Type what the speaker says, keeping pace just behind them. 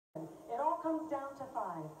comes down to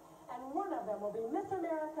 5. And one of them will be Miss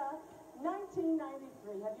America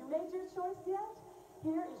 1993. Have you made your choice yet?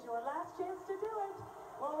 Here is your last chance to do it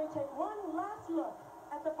while we take one last look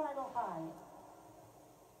at the final 5.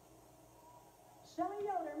 Shelli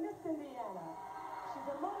Yoder, Miss Indiana.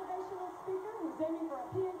 She's a motivational speaker who's aiming for a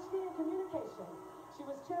PhD in communication. She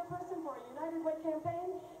was chairperson for a United Way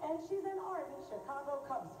campaign, and she's an ardent Chicago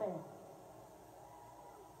Cubs fan.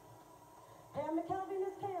 McKelvy,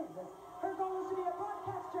 Miss Kansas. Her goal is to be a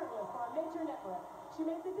broadcast journalist for a major network. She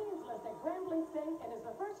made the Dean's List at Grambling State and is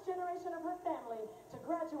the first generation of her family to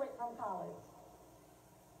graduate from college.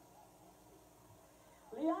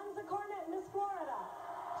 Leanza, Cornett, Miss Florida.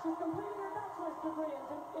 She's completed her bachelor's degree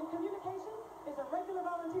in communication, is a regular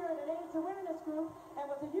volunteer at an AIDS awareness group, and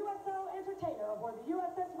was a USO entertainer aboard the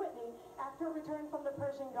USS Whitney after it returned from the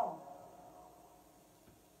Persian Gulf.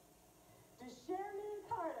 DuShame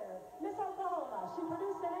Carter, Miss Oklahoma. She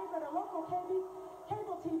produced and anchored a local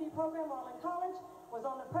cable TV program while in college, was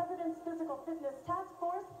on the President's Physical Fitness Task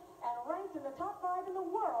Force, and ranked in the top 5 in the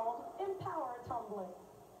world in power tumbling.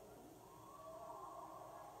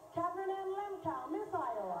 Lemkau, Miss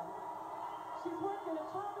Iowa. She's worked in a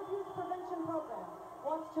child abuse prevention program,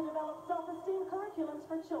 wants to develop self-esteem curriculums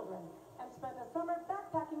for children, and spent a summer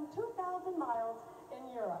backpacking 2,000 miles in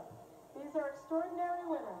Europe. These are extraordinary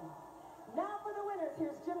women. Now for the winners,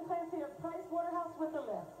 here's Jim Clancy of Price Waterhouse with the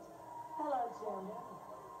list. Hello, Jim.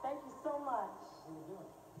 Thank you so much. How you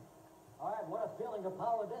doing? All right, what a feeling of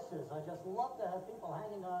power this is. I just love to have people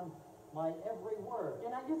hanging on my every word.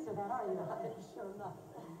 You're not used to that, are you? Sure not.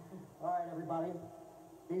 All right, everybody.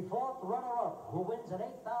 The fourth runner-up who wins an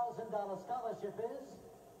 $8,000 scholarship is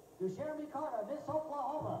DuShame Carter, Miss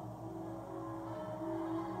Oklahoma.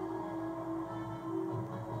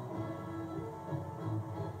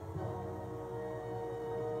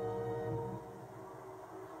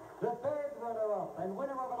 The third runner-up and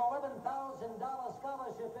winner of an $11,000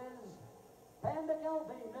 scholarship is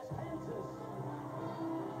McKelvy, Miss Kansas.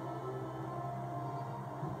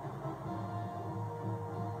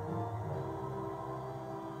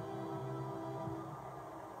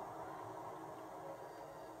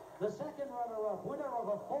 The second runner-up, winner of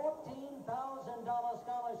a $14,000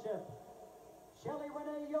 scholarship, Shelli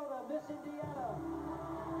Yoder, Miss Indiana.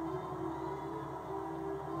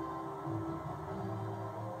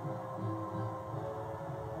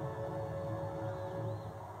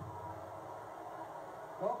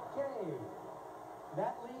 Okay,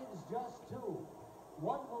 that leaves just 2.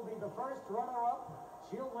 One will be the first runner-up.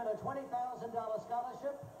 She'll win a $20,000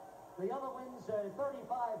 scholarship. The other wins a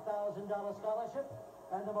 $35,000 scholarship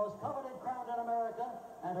and the most coveted crown in America,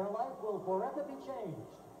 and her life will forever be changed.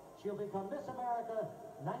 She'll become Miss America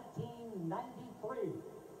 1993.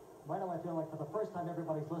 Why do I feel like for the first time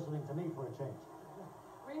everybody's listening to me for a change?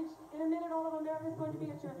 Rich, in a minute all of America's going to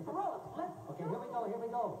be at your throat. Okay, here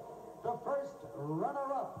we go. The first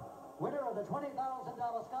runner-up, winner of the $20,000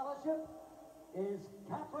 scholarship, is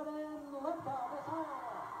Lemkau, Miss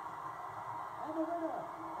Iowa. And the winner,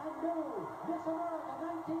 and new Miss America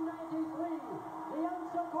 1993,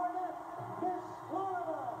 Leanza, Cornett, Miss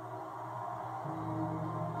Florida.